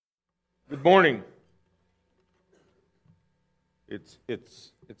Good morning.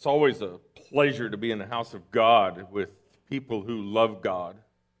 It's always a pleasure to be in the house of God with people who love God,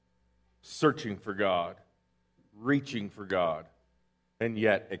 searching for God, reaching for God, and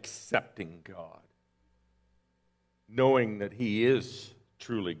yet accepting God, knowing that He is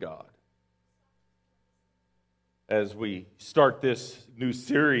truly God. As we start this new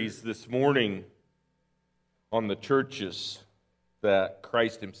series this morning on the churches that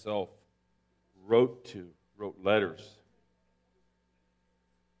Christ Himself wrote letters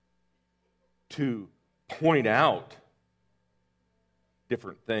to point out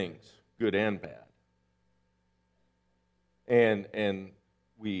different things, good and bad. And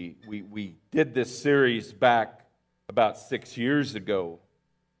we did this series back about 6 years ago,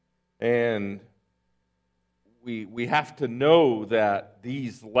 and we have to know that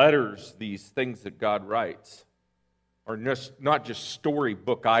these letters, these things that God writes, are not just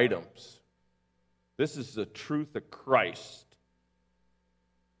storybook items. This is the truth of Christ,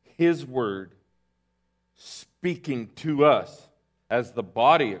 His Word, speaking to us as the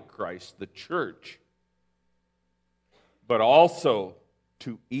body of Christ, the church, but also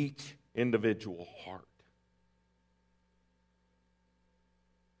to each individual heart.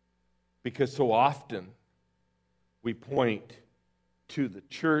 Because so often we point to the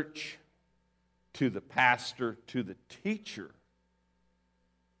church, to the pastor, to the teacher,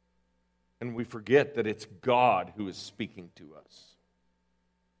 and we forget that it's God who is speaking to us.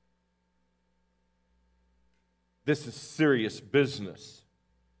 This is serious business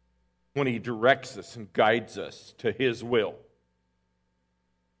when He directs us and guides us to His will,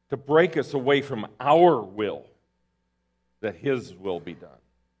 to break us away from our will, that His will be done.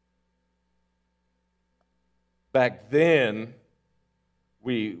 Back then,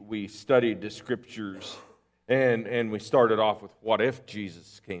 we studied the Scriptures, and we started off with what if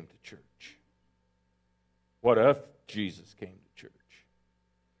Jesus came to church? What if Jesus came to church?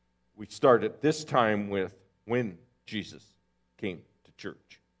 We started this time with when Jesus came to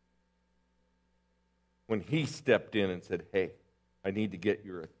church. When He stepped in and said, hey, I need to get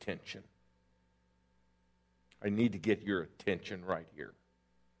your attention. I need to get your attention right here.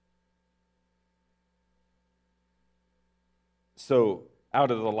 So, out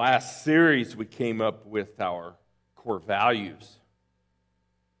of the last series, we came up with our core values.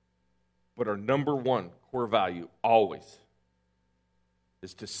 But our number one core value always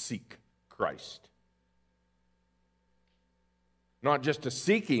is to seek Christ. Not just to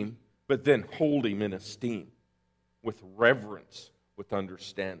seek Him, but then hold Him in esteem, with reverence, with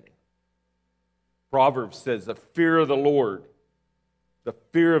understanding. Proverbs says, the fear of the Lord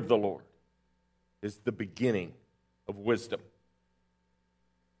is the beginning of wisdom.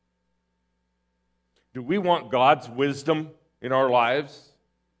 Do we want God's wisdom in our lives?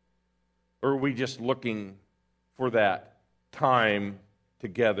 Or are we just looking for that time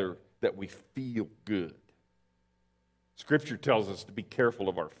together that we feel good? Scripture tells us to be careful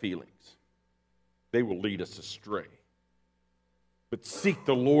of our feelings. They will lead us astray. But seek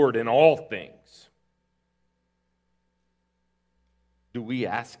the Lord in all things. Do we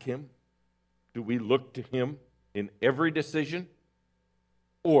ask Him? Do we look to Him in every decision?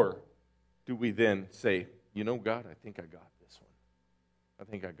 Or do we then say, you know, God, I think I got this one. I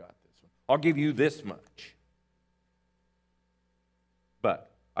think I got this one. I'll give you this much.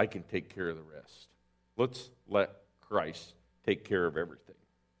 But I can take care of the rest. Let's let Christ take care of everything.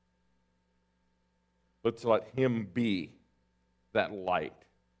 Let's let Him be that light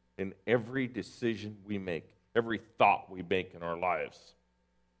in every decision we make, every thought we make in our lives.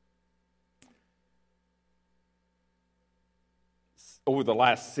 Over the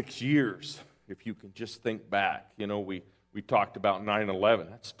last 6 years, if you can just think back, you know, we talked about 9/11.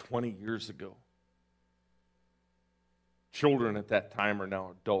 That's 20 years ago. Children at that time are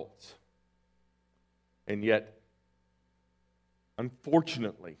now adults. And yet,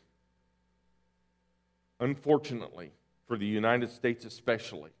 unfortunately, for the United States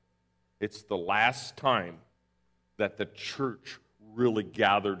especially, it's the last time that the church really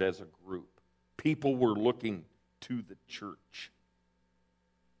gathered as a group. People were looking to the church.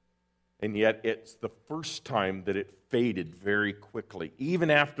 And yet it's the first time that it faded very quickly, even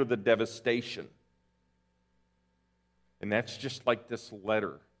after the devastation. And that's just like this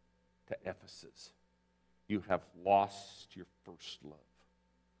letter to Ephesus. You have lost your first love.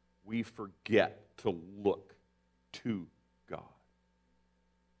 We forget to look to God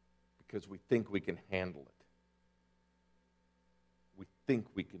because we think we can handle it. We think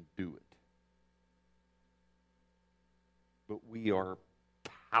we can do it. But we are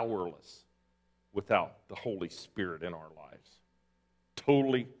powerless without the Holy Spirit in our lives.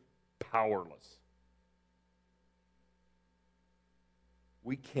 Totally powerless.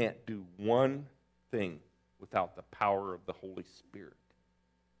 We can't do one thing without the power of the Holy Spirit.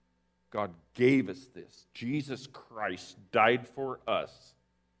 God gave us this. Jesus Christ died for us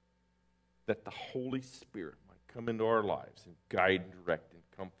that the Holy Spirit might come into our lives and guide, direct, and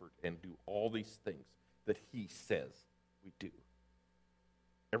comfort and do all these things that He says we do.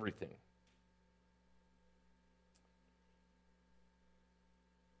 Everything.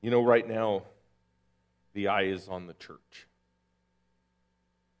 You know, right now, the eye is on the church.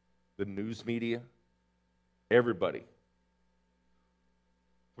 The news media, everybody,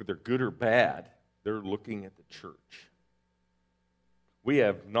 whether good or bad, they're looking at the church. We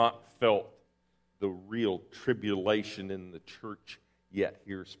have not felt the real tribulation in the church yet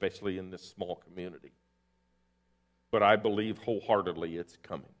here, especially in this small community. But I believe wholeheartedly it's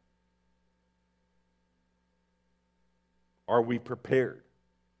coming. Are we prepared?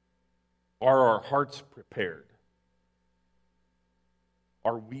 Are our hearts prepared?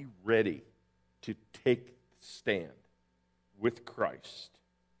 Are we ready to take the stand with Christ?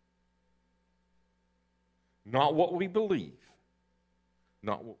 Not what we believe,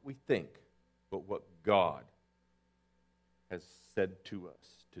 not what we think, but what God has said to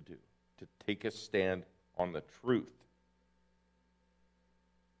us to do, to take a stand on the truth,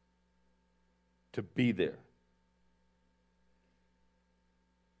 to be there.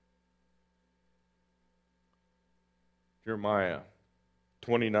 Jeremiah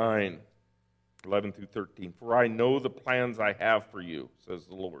 29, 11 through 13. For I know the plans I have for you, says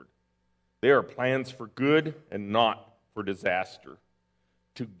the Lord. They are plans for good and not for disaster,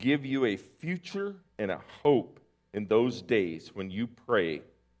 to give you a future and a hope in those days when you pray,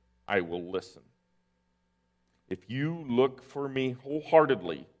 I will listen. If you look for me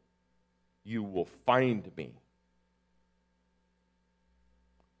wholeheartedly, you will find me.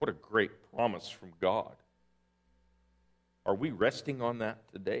 What a great promise from God. Are we resting on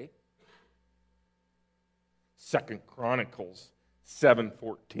that today? 2 Chronicles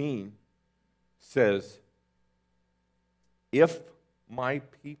 7:14 says, if my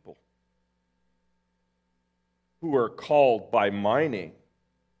people who are called by my name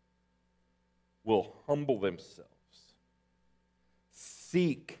will humble themselves,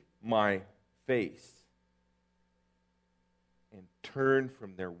 seek my face, and turn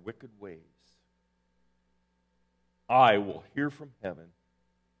from their wicked ways, I will hear from heaven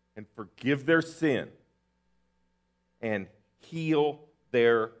and forgive their sin and heal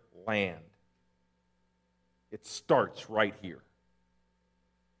their land. It starts right here.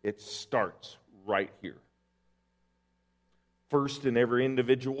 It starts right here. First in every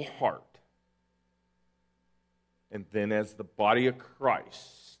individual heart, and then as the body of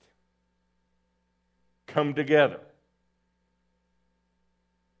Christ come together,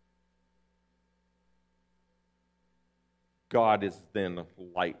 God is then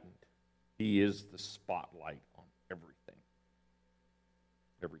lightened. He is the spotlight on everything.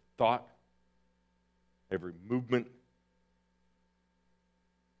 Every thought, every movement.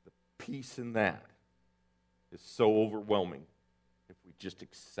 The peace in that is so overwhelming if we just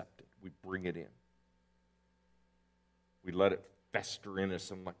accept it. We bring it in. We let it fester in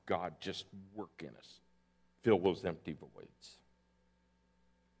us and let God just work in us. Fill those empty voids.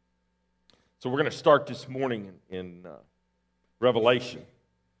 So we're going to start this morning in Revelation.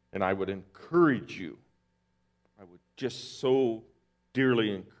 And I would encourage you, I would just so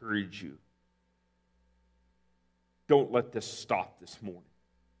dearly encourage you, don't let this stop this morning.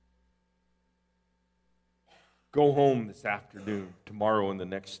 Go home this afternoon, tomorrow and the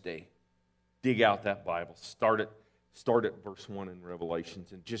next day. Dig out that Bible. Start at verse 1 in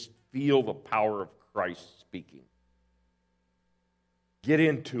Revelations and just feel the power of Christ speaking. Get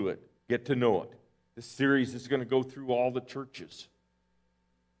into it. Get to know it. This series is going to go through all the churches.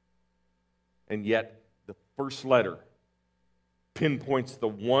 And yet, the first letter pinpoints the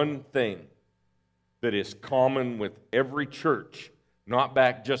one thing that is common with every church, not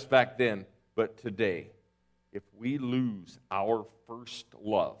just back then, but today. If we lose our first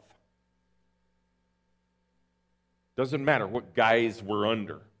love, doesn't matter what guise we're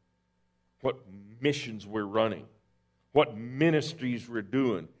under, what missions we're running, what ministries we're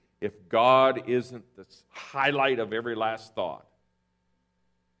doing, if God isn't the highlight of every last thought,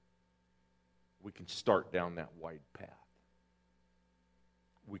 we can start down that wide path.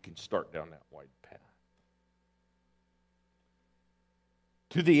 We can start down that wide path.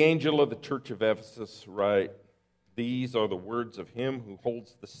 To the angel of the church of Ephesus write, these are the words of him who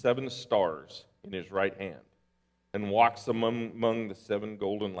holds the 7 stars in his right hand and walks among the 7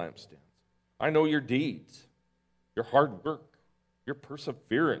 golden lampstands. I know your deeds, your hard work, your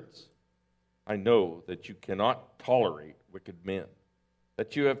perseverance. I know that you cannot tolerate wicked men,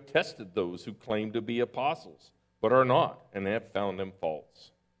 that you have tested those who claim to be apostles, but are not, and have found them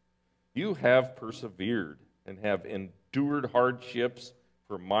false. You have persevered and have endured hardships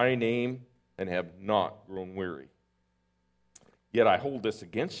for my name and have not grown weary. Yet I hold this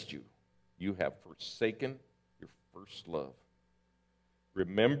against you. You have forsaken your first love.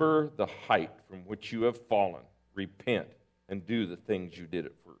 Remember the height from which you have fallen. Repent and do the things you did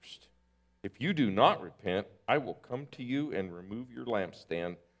at first. If you do not repent, I will come to you and remove your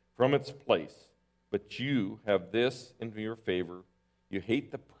lampstand from its place. But you have this in your favor. You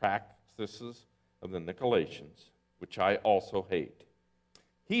hate the practices of the Nicolaitans, which I also hate.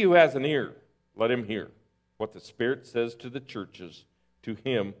 He who has an ear, let him hear what the Spirit says to the churches. To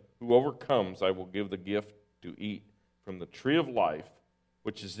him who overcomes, I will give the gift to eat from the tree of life,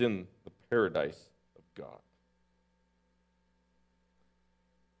 which is in the paradise of God.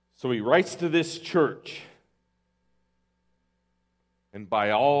 So he writes to this church, and by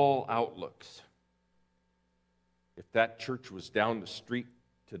all outlooks, if that church was down the street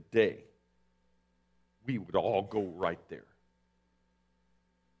today, we would all go right there.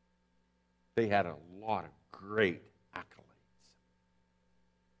 They had a lot of great accolades.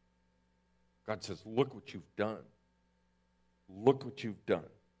 God says, look what you've done. Look what you've done.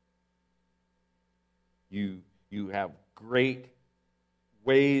 You have great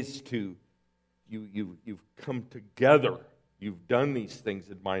ways to, you've come together. You've done these things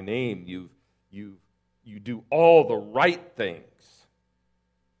in my name. You do all the right things.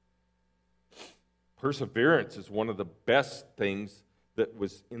 Perseverance is one of the best things that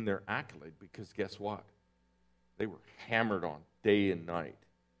was in their accolade, because guess what? They were hammered on day and night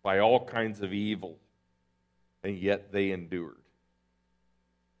by all kinds of evil, and yet they endured.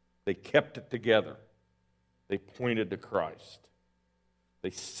 They kept it together. They pointed to Christ. They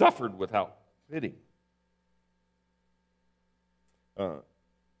suffered without quitting.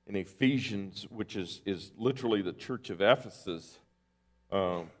 In Ephesians, which is literally the church of Ephesus,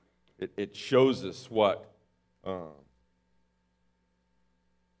 it shows us what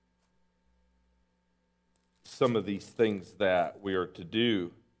some of these things that we are to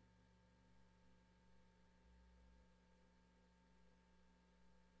do.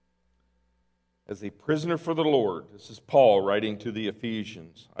 As a prisoner for the Lord, this is Paul writing to the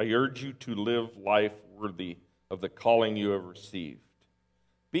Ephesians, I urge you to live life worthy of the calling you have received.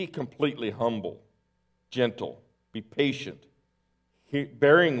 Be completely humble, gentle, be patient,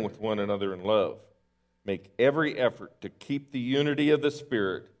 bearing with one another in love. Make every effort to keep the unity of the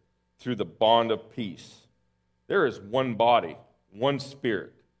Spirit through the bond of peace. There is one body, one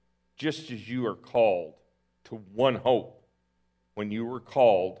Spirit, just as you are called to one hope. When you were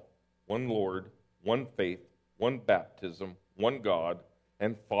called, one Lord, one faith, one baptism, one God,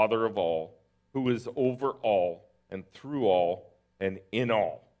 and Father of all, who is over all and through all and in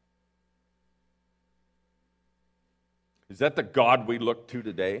all. Is that the God we look to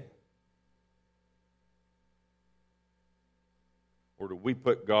today? Or do we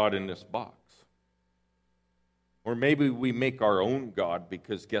put God in this box? Or maybe we make our own God,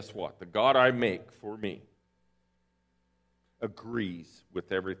 because guess what? The God I make for me agrees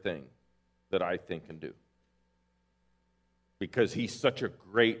with everything that I think and do. Because he's such a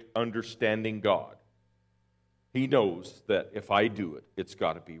great, understanding God. He knows that if I do it, it's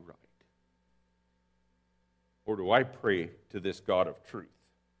got to be right. Or do I pray to this God of truth?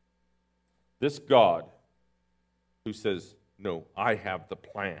 This God who says, no, I have the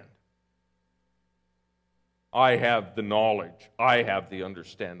plan. I have the knowledge. I have the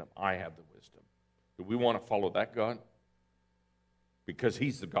understanding. I have the wisdom. Do we want to follow that God? Because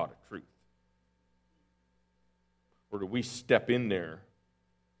he's the God of truth. Or do we step in there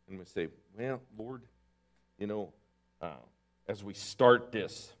and we say, well, Lord, as we start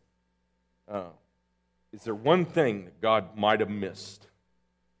this, is there one thing that God might have missed?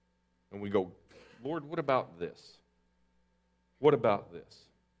 And we go, Lord, what about this? What about this?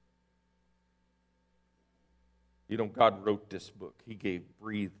 God wrote this book. He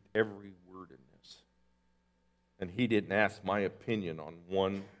breathed every word in this. And he didn't ask my opinion on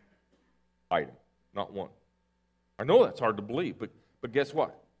one item. Not one. I know that's hard to believe, but guess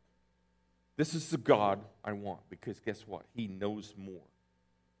what? This is the God I want, because guess what? He knows more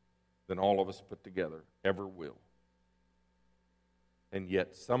than all of us put together ever will. And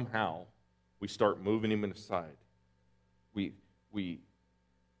yet somehow we start moving him aside. We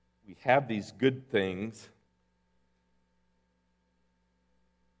have these good things.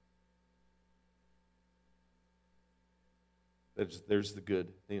 There's the good,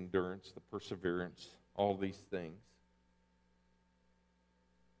 the endurance, the perseverance, all these things.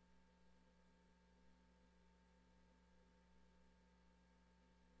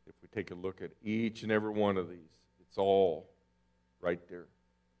 take a look at each and every one of these. It's all right there.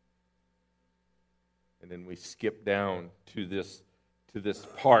 And then we skip down to this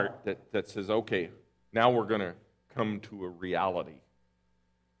part that says, okay, now we're going to come to a reality.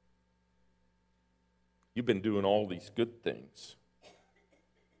 You've been doing all these good things.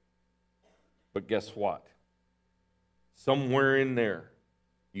 But guess what? Somewhere in there,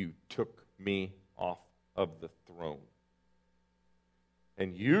 you took me off of the throne.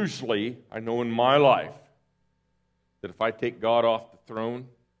 And usually, I know in my life, that if I take God off the throne,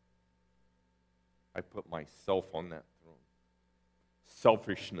 I put myself on that throne.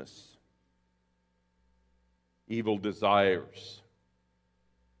 Selfishness, evil desires.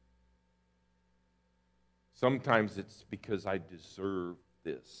 Sometimes it's because I deserve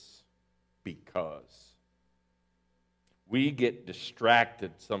this. Because we get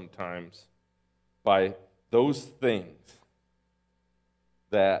distracted sometimes by those things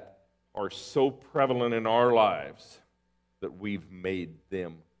that are so prevalent in our lives that we've made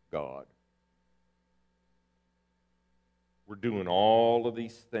them God. We're doing all of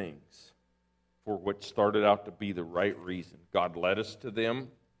these things for what started out to be the right reason. God led us to them.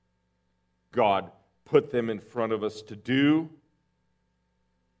 God put them in front of us to do.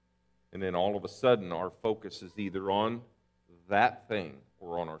 And then all of a sudden, our focus is either on that thing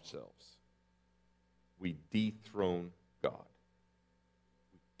or on ourselves. We dethrone God.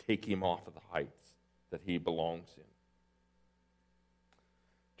 We take him off of the heights that he belongs in.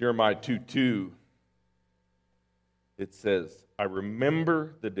 Jeremiah 2:2, it says, I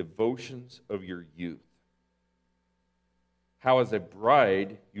remember the devotions of your youth. How as a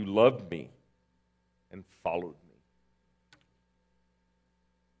bride you loved me and followed me.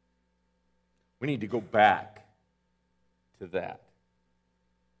 We need to go back to that.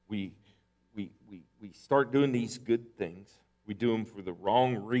 We start doing these good things. We do them for the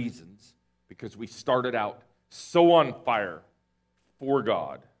wrong reasons because we started out so on fire for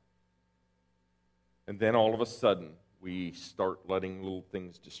God. And then all of a sudden, we start letting little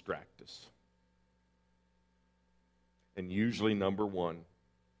things distract us. And usually, number one,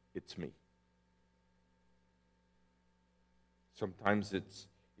 it's me. Sometimes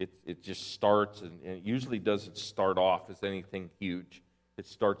it just starts, and it usually doesn't start off as anything huge. It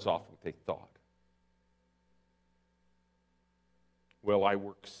starts off with a thought. Well, I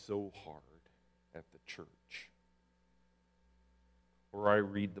work so hard at the church. Or I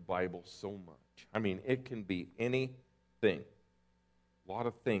read the Bible so much. I mean, it can be anything. A lot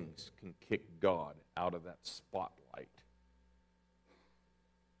of things can kick God out of that spotlight.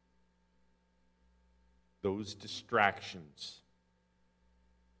 Those distractions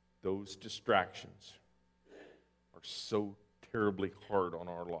are so terribly hard on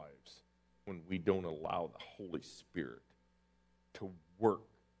our lives when we don't allow the Holy Spirit to work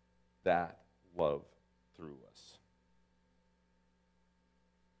that love through us.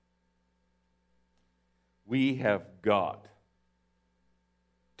 We have got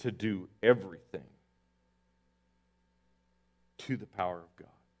to do everything to the power of God.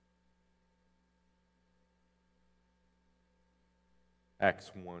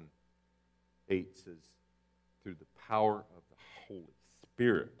 Acts 1:8 says, through the power of the Holy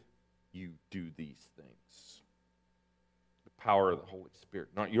Spirit, you do these things. The power of the Holy Spirit,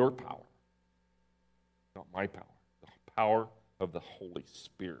 not your power, not my power, the power of the Holy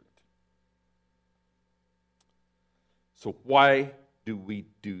Spirit. So why do we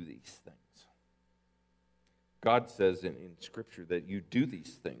do these things? God says in Scripture that you do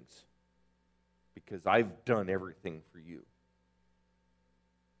these things because I've done everything for you.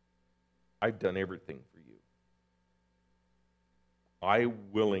 I've done everything for you. I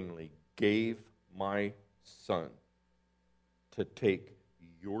willingly gave my Son to take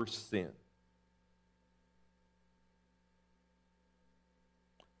your sin.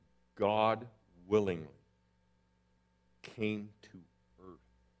 God willingly came to earth,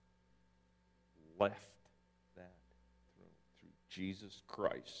 left that throne through Jesus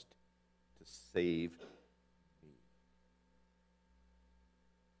Christ to save me.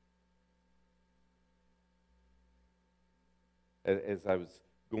 As I was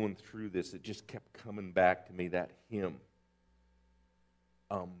going through this, it just kept coming back to me, that hymn,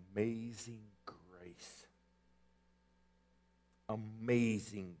 Amazing Grace.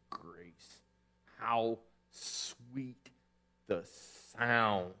 Amazing Grace. How sweet the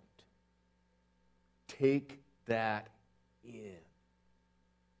sound. Take that in.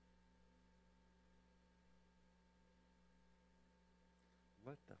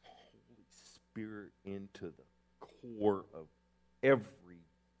 Let the Holy Spirit into the core of every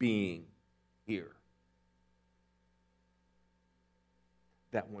being here.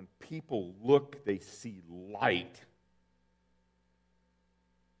 that when people look, they see light.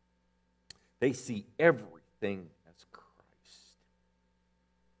 They see everything as Christ.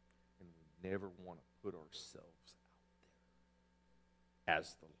 And we never want to put ourselves out there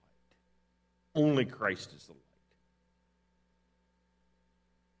as the light. Only Christ is the light.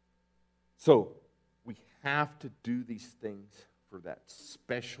 So, we have to do these things for that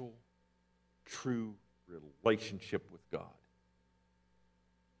special, true relationship with God.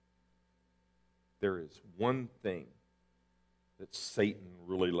 There is one thing that Satan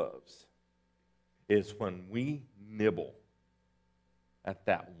really loves, is when we nibble at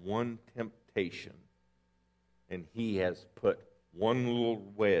that one temptation and he has put one little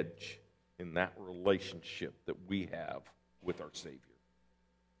wedge in that relationship that we have with our Savior.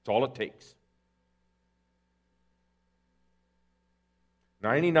 That's all it takes.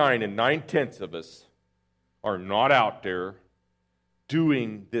 99 and 9/10 of us are not out there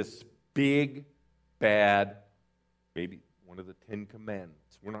doing this big, bad, maybe one of the 10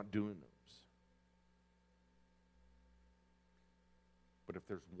 Commandments. We're not doing those. But if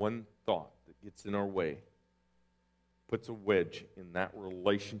there's one thought that gets in our way, puts a wedge in that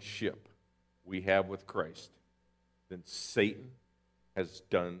relationship we have with Christ, then Satan has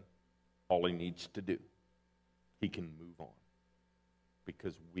done all he needs to do. He can move on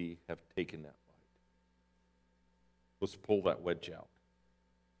because we have taken that light. Let's pull that wedge out.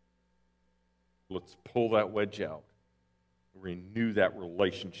 Let's pull that wedge out. Renew that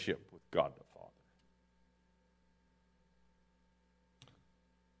relationship with God the Father.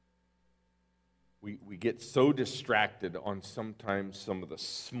 We get so distracted on sometimes some of the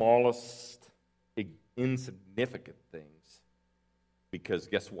smallest, insignificant things because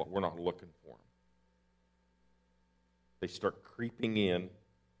guess what? We're not looking for them. They start creeping in,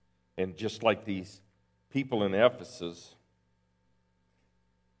 and just like these people in Ephesus,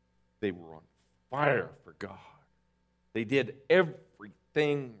 they were on fire for God. They did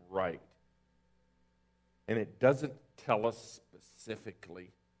everything right. And it doesn't tell us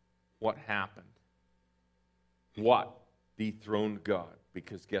specifically what happened, what dethroned God,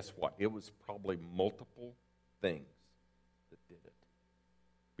 because guess what? It was probably multiple things that did it,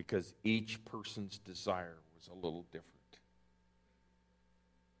 because each person's desire was a little different.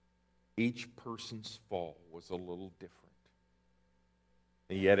 Each person's fall was a little different.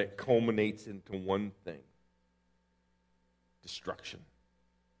 And yet it culminates into one thing: destruction.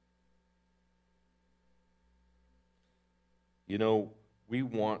 You know, we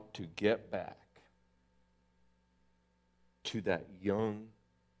want to get back to that young,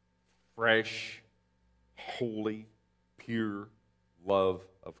 fresh, holy, pure love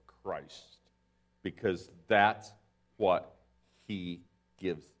of Christ, because that's what He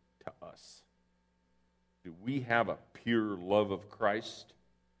gives to us. Do we have a pure love of Christ?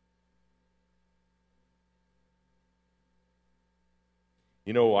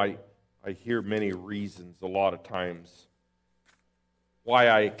 You know, I hear many reasons a lot of times why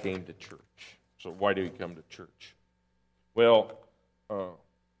I came to church. So why do you come to church? Well,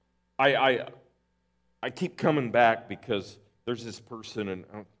 I keep coming back because there's this person and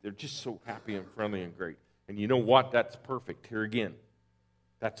they're just so happy and friendly and great. And you know what? That's perfect. Here again,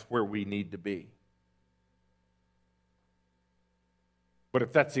 that's where we need to be. But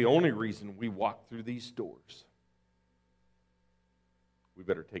if that's the only reason we walk through these doors, we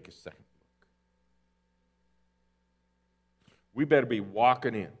better take a second look. We better be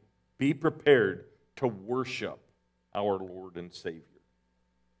walking in. Be prepared to worship our Lord and Savior.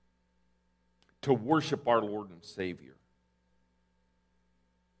 To worship our Lord and Savior.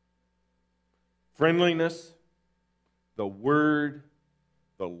 Friendliness, the Word,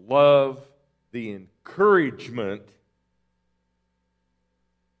 the love, the encouragement.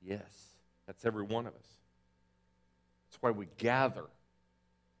 Yes, that's every one of us. That's why we gather,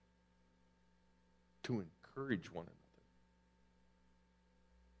 to encourage one another.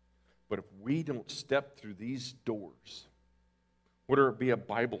 But if we don't step through these doors, whether it be a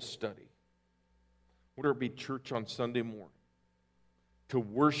Bible study, whether it be church on Sunday morning, to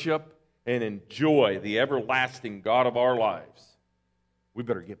worship and enjoy the everlasting God of our lives, we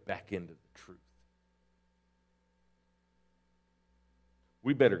better get back into the truth.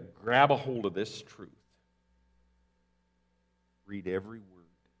 We better grab a hold of this truth. Read every word.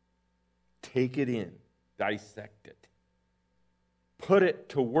 Take it in. Dissect it. Put it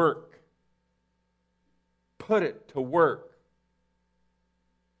to work. Put it to work.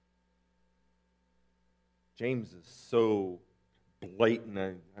 James is so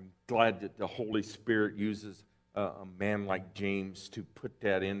blatant. I'm glad that the Holy Spirit uses a man like James to put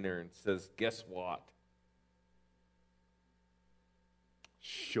that in there and says, guess what?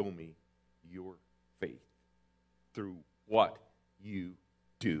 show me your faith through what you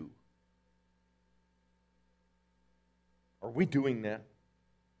do. Are we doing that?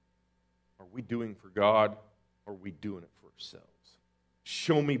 Are we doing for God? Or are we doing it for ourselves?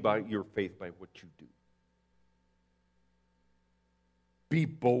 Show me by your faith by what you do. Be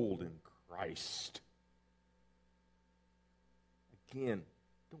bold in Christ. Again,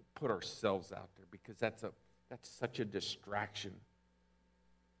 don't put ourselves out there, because that's such a distraction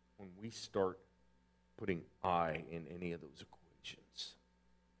when we start putting I in any of those equations.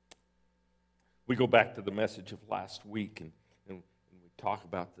 We go back to the message of last week, and we talk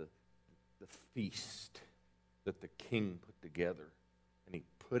about the feast that the king put together, and he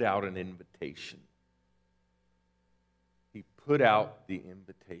put out an invitation. He put out the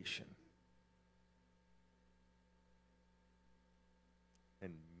invitation.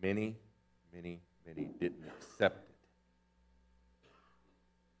 And many, many, many didn't accept it.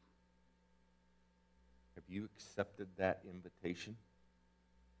 Have you accepted that invitation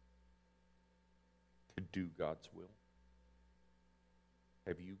to do God's will?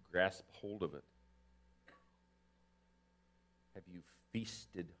 Have you grasped hold of it? Have you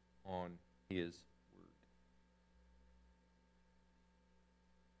feasted on His word?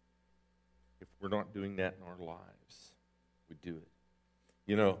 If we're not doing that in our lives, we do it.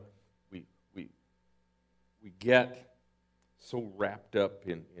 You know, we get so wrapped up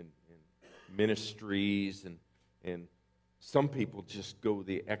in ministries, and some people just go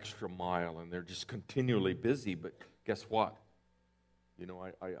the extra mile, and they're just continually busy. But guess what? You know,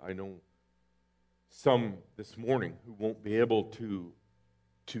 I know some this morning who won't be able to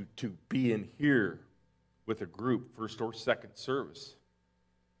be in here with a group, first or second service,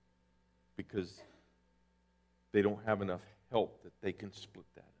 because they don't have enough help that they can split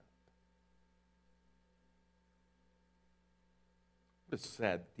that up. What a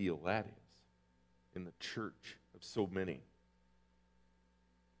sad deal that is in the church of so many.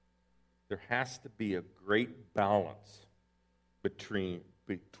 There has to be a great balance between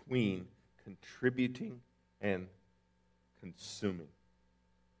contributing and consuming.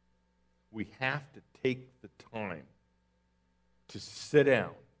 We have to take the time to sit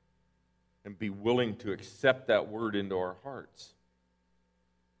down and be willing to accept that word into our hearts.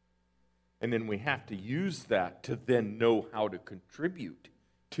 And then we have to use that to then know how to contribute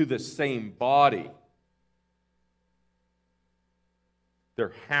to the same body.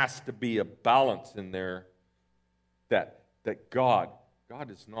 There has to be a balance in there that God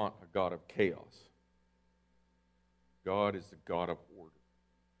is not a God of chaos. God is a God of order.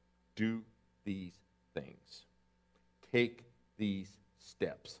 Do these things. Take these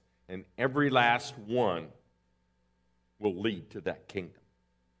steps. And every last one will lead to that kingdom.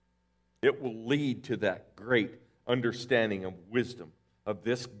 It will lead to that great understanding of wisdom of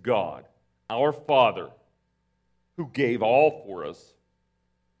this God, our Father, who gave all for us,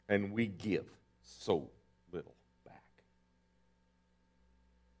 and we give so little back.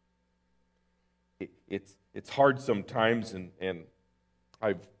 It's hard sometimes, and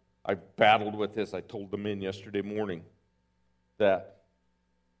I've battled with this. I told the men yesterday morning that,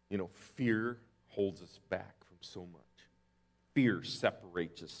 you know, fear holds us back from so much. Fear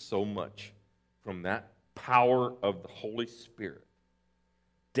separates us so much from that power of the Holy Spirit.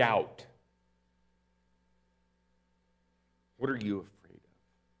 Doubt. What are you afraid of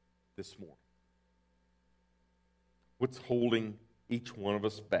this morning? What's holding each one of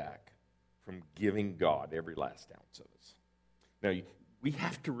us back from giving God every last ounce of us? Now, we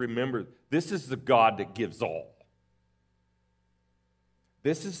have to remember, this is the God that gives all.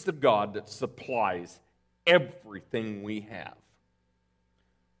 This is the God that supplies everything we have,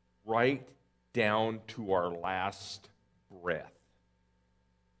 right down to our last breath.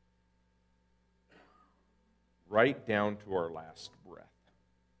 Right down to our last breath.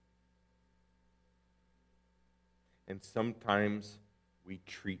 And sometimes we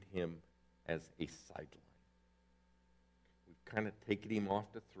treat Him as a sideline. We've kind of taken Him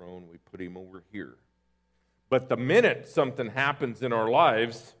off the throne, we put Him over here. But the minute something happens in our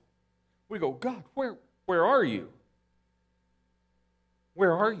lives, we go, God, where are you?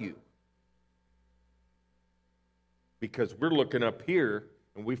 Where are you? Because we're looking up here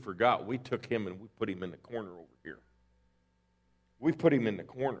and we forgot we took Him and we put Him in the corner over here. We put Him in the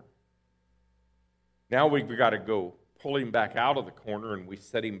corner. Now we've got to go pull Him back out of the corner and we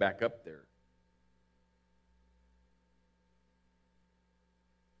set Him back up there.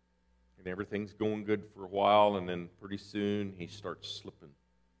 And everything's going good for a while, and then pretty soon He starts slipping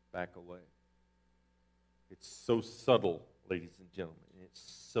back away. It's so subtle, ladies and gentlemen. It's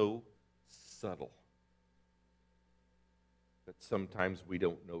so subtle that sometimes we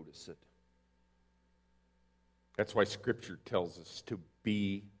don't notice it. That's why Scripture tells us to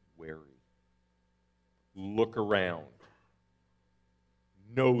be wary. Look around.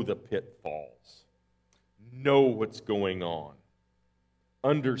 Know the pitfalls. Know what's going on.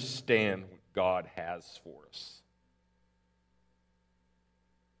 Understand what God has for us.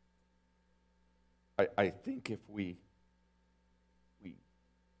 I think if we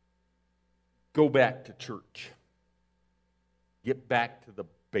go back to church, get back to the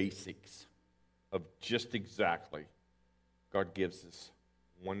basics of just exactly, God gives us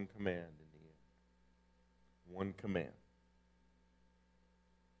one command in the end. One command.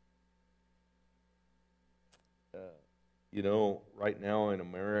 Right now in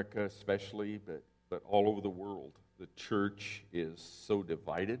America especially, but all over the world, the church is so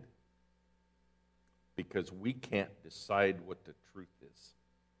divided because we can't decide what the truth is.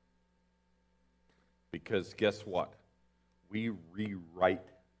 Because guess what? We rewrite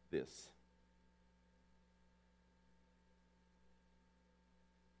this.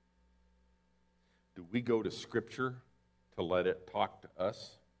 Do we go to Scripture to let it talk to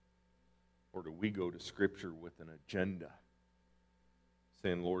us? Or do we go to Scripture with an agenda?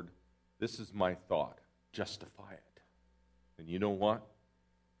 Saying, Lord, this is my thought. Justify it. And you know what?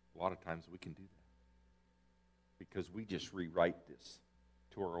 A lot of times we can do that. Because we just rewrite this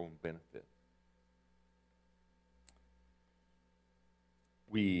to our own benefit.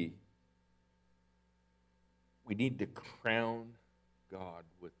 We need to crown God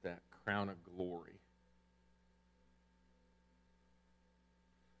with that crown of glory.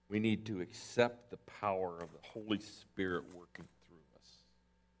 We need to accept the power of the Holy Spirit working through us.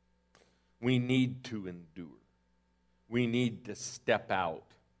 We need to endure. We need to step out.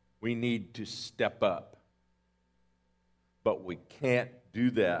 We need to step up. But we can't do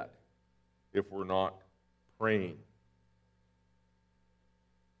that if we're not praying.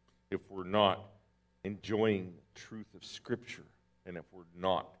 If we're not enjoying the truth of Scripture, and if we're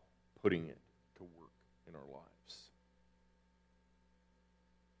not putting it to work in our lives.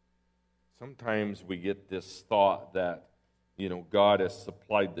 Sometimes we get this thought that, God has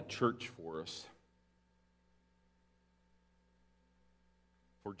supplied the church for us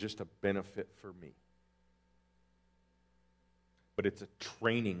for just a benefit for me. But it's a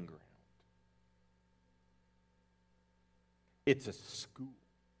training ground. It's a school.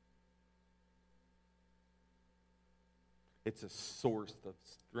 It's a source of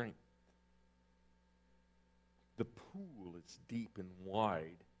strength. The pool is deep and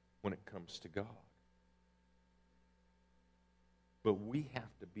wide when it comes to God. But we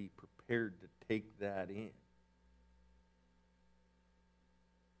have to be prepared to take that in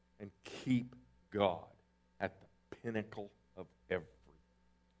and keep God at the pinnacle of every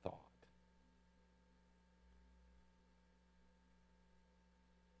thought.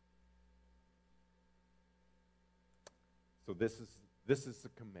 So this is the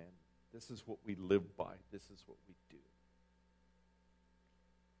commandment. This is what we live by. This is what we do.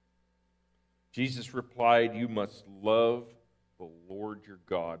 Jesus replied, "You must love the Lord your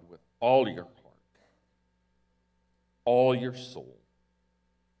God with all your heart, all your soul,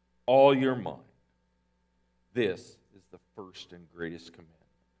 all your mind. This is the first and greatest commandment.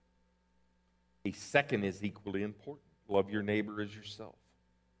 A second is equally important. Love your neighbor as yourself.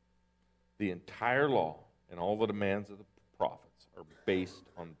 The entire law and all the demands of the prophets are based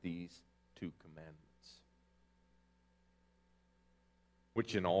on these two commandments,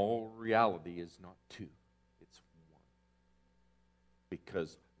 which in all reality is not two, it's one.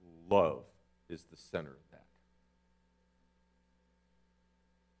 Because love is the center of that.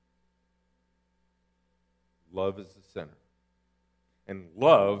 Love is the center. And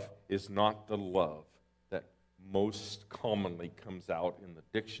love is not the love that most commonly comes out in the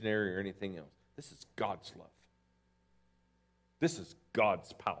dictionary or anything else. This is God's love. This is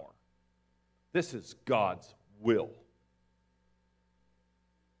God's power. This is God's will.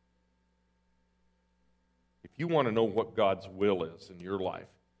 If you want to know what God's will is in your life,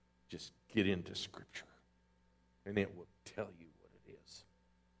 just get into Scripture, and it will tell you what it is.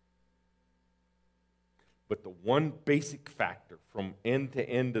 But the one basic factor from end to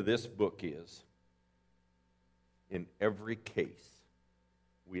end of this book is, in every case,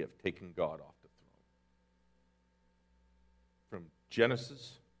 we have taken God off the throne. From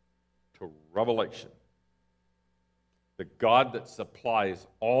Genesis to Revelation, the God that supplies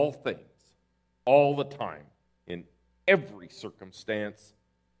all things, all the time, in every circumstance,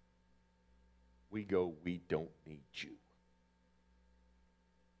 we go, we don't need you.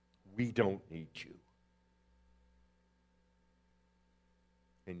 We don't need you.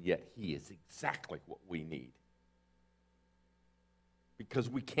 And yet he is exactly what we need. because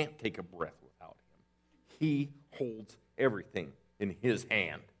we can't take a breath without him. He holds everything in his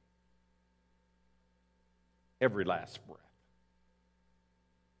hand. Every last breath.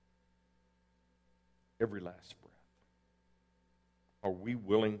 Every last breath. Are we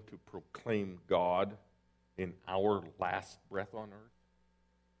willing to proclaim God in our last breath on earth?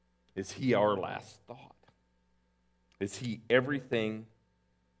 Is he our last thought? Is he everything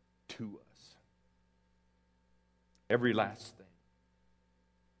to us? Every last thing.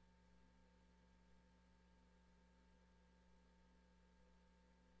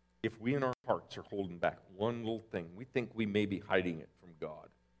 If we in our hearts are holding back one little thing, we think we may be hiding it from God.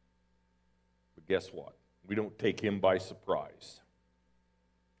 But guess what? We don't take him by surprise.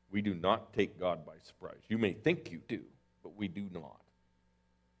 We do not take God by surprise. You may think you do, but we do not.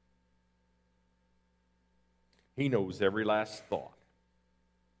 He knows every last thought.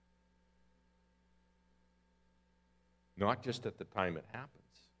 Not just at the time it happens,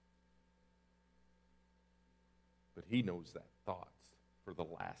 but he knows that thoughts for the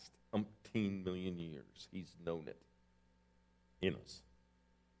last umpteen million years. He's known it in us.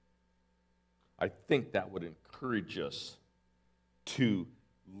 I think that would encourage us to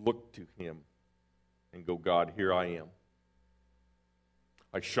look to him and go, God, here I am.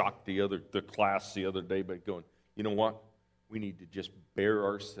 I shocked the class the other day by going, you know what? We need to just bare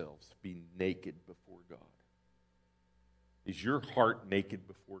ourselves, be naked before God. Is your heart naked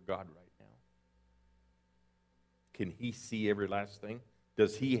before God right now? Can he see every last thing?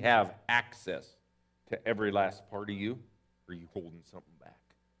 Does he have access to every last part of you? Or are you holding something back?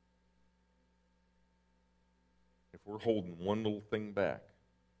 If we're holding one little thing back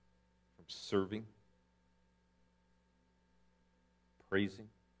from serving, praising,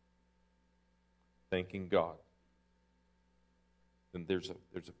 thanking God, then there's a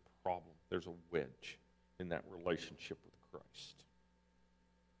problem. There's a wedge in that relationship with Christ.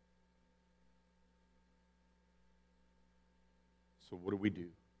 So what do?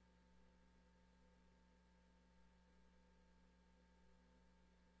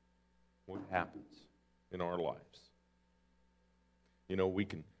 What happens in our lives? You know, we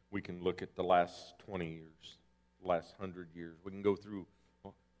can look at the last 20 years, the last 100 years. We can go through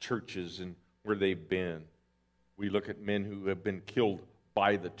churches and where they've been. We look at men who have been killed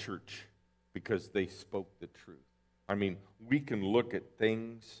by the church because they spoke the truth. I mean, we can look at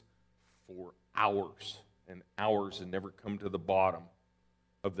things for hours and hours and never come to the bottom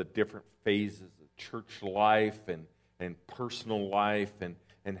of the different phases of church life and personal life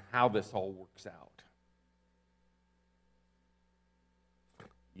and how this all works out.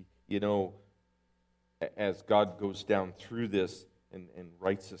 You know, as God goes down through this and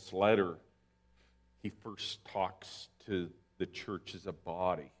writes this letter, he first talks to the church as a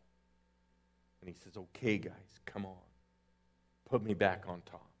body. And he says, okay, guys, come on. Put me back on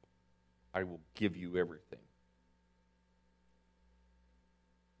top. I will give you everything.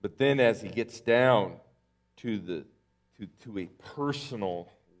 But then as he gets down to a personal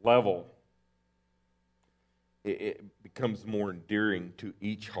level, it becomes more endearing to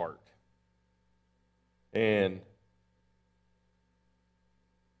each heart. And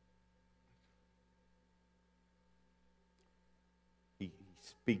he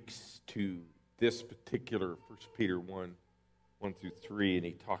speaks to this particular 1 Peter 1 through 3, and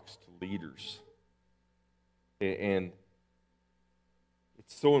he talks to leaders. And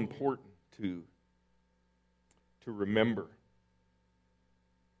it's so important to remember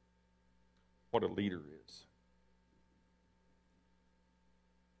what a leader is.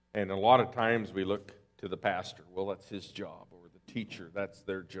 And a lot of times we look to the pastor. Well, that's his job. Or the teacher, that's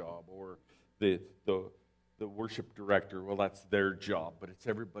their job. Or the worship director, well, that's their job. But it's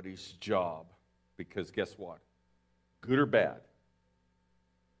everybody's job. Because guess what? Good or bad,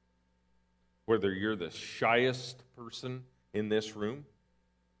 whether you're the shyest person in this room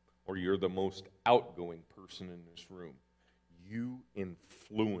or you're the most outgoing person in this room, you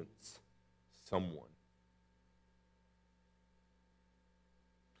influence someone.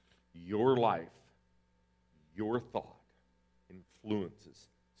 Your life, your thought influences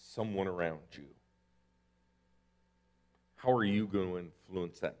someone around you. How are you going to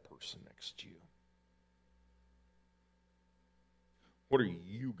influence that person next to you? What are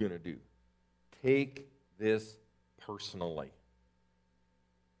you going to do? Take this personally.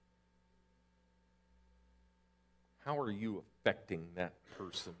 How are you affecting that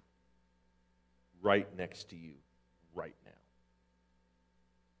person right next to you right now?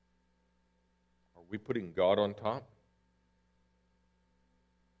 Are we putting God on top?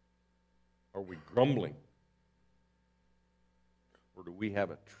 Are we grumbling? Or do we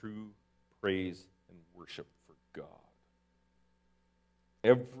have a true praise and worship for God?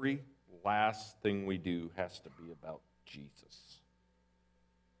 Every last thing we do has to be about Jesus.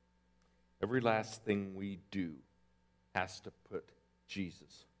 Every last thing we do has to put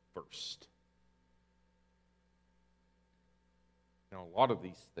Jesus first. Now, a lot of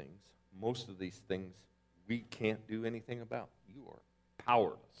these things, most of these things, we can't do anything about. You are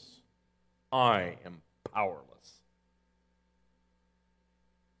powerless. I am powerless.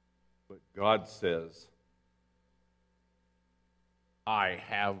 But God says, I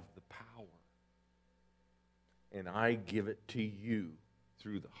have the power. And I give it to you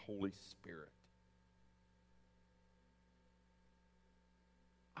through the Holy Spirit.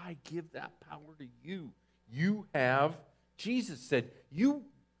 I give that power to you. You have, Jesus said, you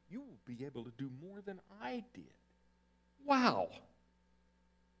will be able to do more than I did. Wow.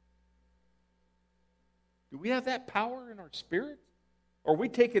 Do we have that power in our spirit? Are we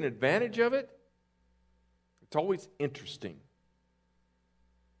taking advantage of it? It's always interesting.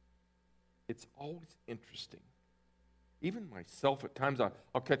 It's always interesting. Even myself, at times,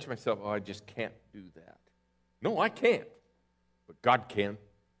 I'll catch myself, I just can't do that. No, I can't. But God can.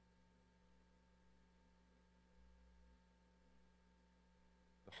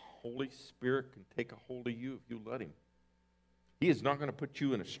 The Holy Spirit can take a hold of you if you let Him. He is not going to put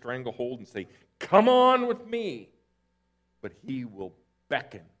you in a stranglehold and say, come on with me. But He will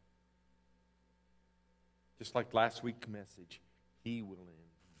beckon. Just like last week's message, He will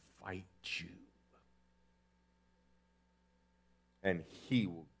invite you. And He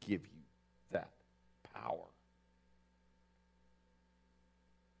will give you that power.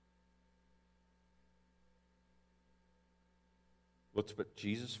 Let's put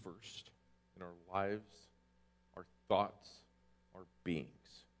Jesus first in our lives, our thoughts, our beings.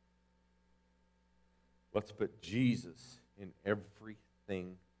 Let's put Jesus in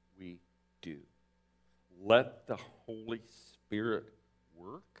everything we do. Let the Holy Spirit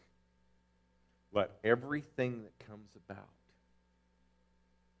work. Let everything that comes about.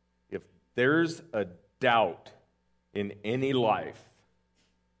 If there's a doubt in any life,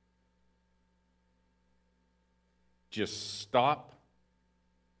 just stop,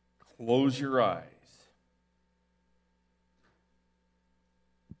 close your eyes,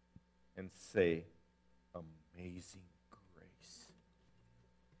 and say, amazing grace.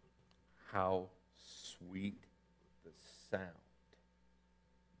 How sweet the sound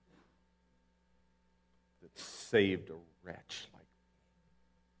that saved a wretch like me.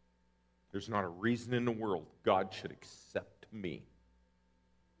 There's not a reason in the world God should accept me.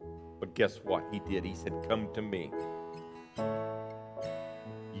 But guess what? He did. He said, come to me.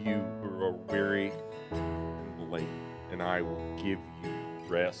 You who are weary and laden, and I will give you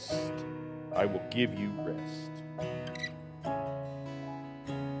rest. I will give you rest.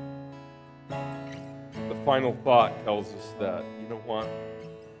 The final thought tells us that, you know what?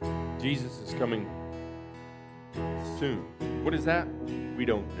 Jesus is coming soon. What is that? We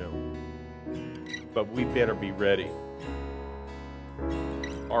don't know. But we better be ready.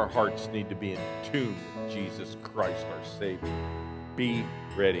 Our hearts need to be in tune with Jesus Christ, our Savior. Be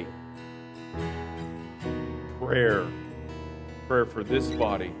ready. Prayer for this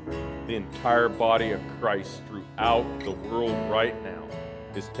body, the entire body of Christ throughout the world right now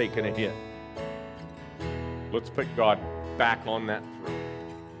is taking a hit. Let's put God back on that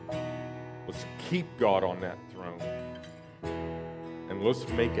throne. Let's keep God on that throne. And let's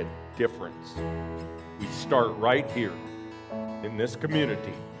make a difference. We start right here in this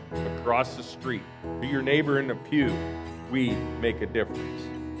community, across the street, to your neighbor in the pew. We make a difference.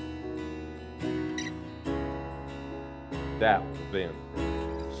 That will then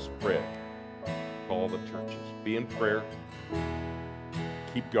spread to all the churches. Be in prayer.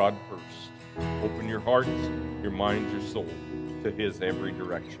 Keep God first. Open your hearts, your minds, your soul to His every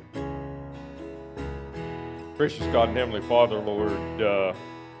direction. Gracious God and Heavenly Father, Lord,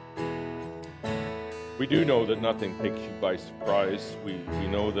 we do know that nothing takes you by surprise. We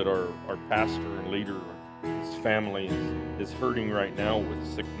know that our pastor and leader, his family is hurting right now with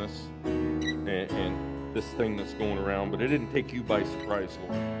sickness and this thing that's going around, but it didn't take you by surprise,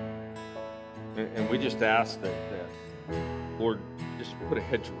 Lord. And we just ask that Lord, just put a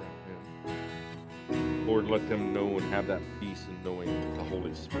hedge around them. Lord, let them know and have that peace in knowing that the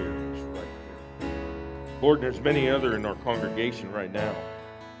Holy Spirit is right there. Lord, there's many other in our congregation right now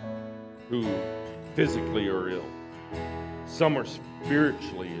who physically are ill. Some are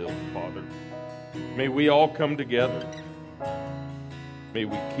spiritually ill, Father. May we all come together. May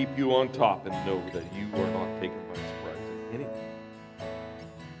we keep you on top and know that you are not taken by surprise in anything.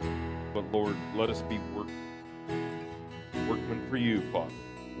 But Lord, let us be workmen for you, Father.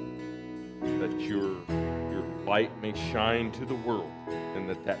 That your light may shine to the world, and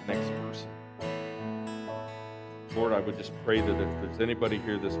that next person. Lord, I would just pray that if there's anybody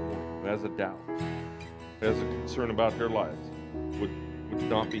here this morning who has a doubt, who has a concern about their lives, would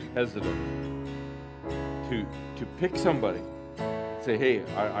not be hesitant to pick somebody. Say, hey,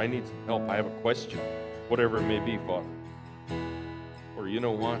 I need some help. I have a question. Whatever it may be, Father. Or you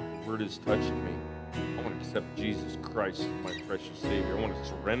know what? The Word has touched me. I want to accept Jesus Christ as my precious Savior. I want to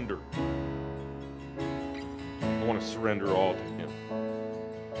surrender. I want to surrender all to Him.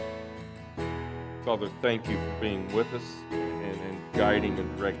 Father, thank you for being with us and guiding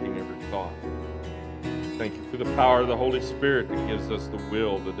and directing every thought. Thank you for the power of the Holy Spirit that gives us the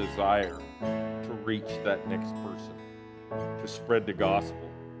will, the desire to reach that next person, to spread the gospel,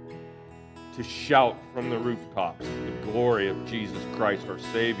 to shout from the rooftops the glory of Jesus Christ, our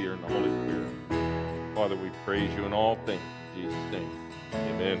Savior, and the Holy Spirit. Father, we praise you in all things. In Jesus' name,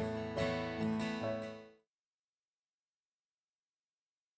 amen.